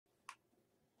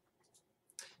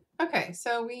Okay,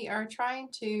 so we are trying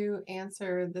to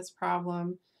answer this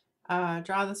problem.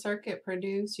 Draw the circuit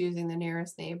produced using the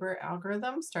nearest neighbor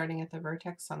algorithm, starting at the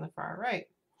vertex on the far right.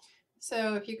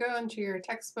 So if you go into your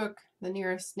textbook, the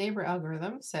nearest neighbor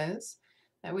algorithm says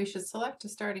that we should select a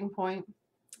starting point,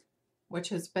 which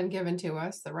has been given to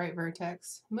us, the right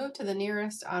vertex, move to the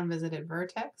nearest unvisited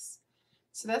vertex.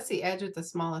 So that's the edge with the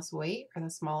smallest weight or the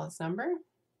smallest number,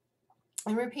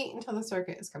 and repeat until the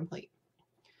circuit is complete.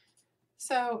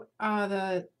 So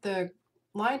the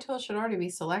line tool should already be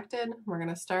selected. We're going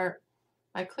to start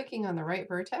by clicking on the right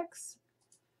vertex.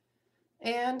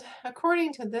 And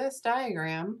according to this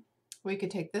diagram, we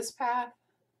could take this path,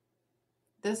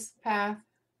 this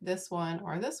one,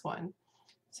 or this one.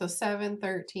 So 7,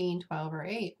 13, 12, or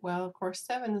 8. Well, of course,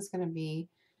 7 is going to be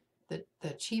the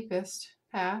cheapest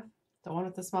path, the one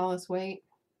with the smallest weight,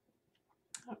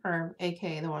 or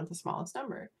aka the one with the smallest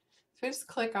number. So we just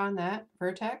click on that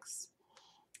vertex.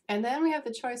 And then we have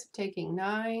the choice of taking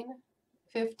 9,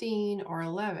 15, or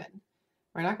 11.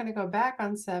 We're not going to go back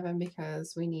on 7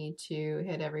 because we need to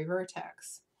hit every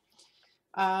vertex.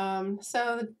 So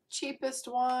the cheapest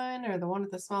one, or the one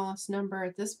with the smallest number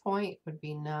at this point, would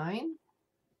be 9.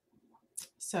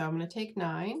 So I'm going to take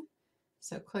 9.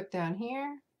 So click down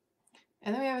here.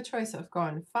 And then we have a choice of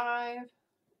going 5,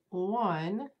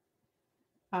 1.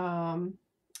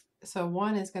 So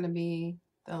 1 is going to be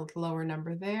the lower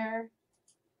number there.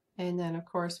 And then, of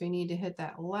course, we need to hit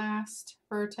that last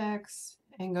vertex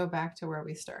and go back to where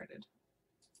we started.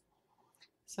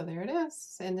 So there it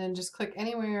is. And then just click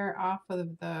anywhere off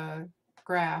of the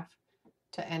graph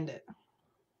to end it.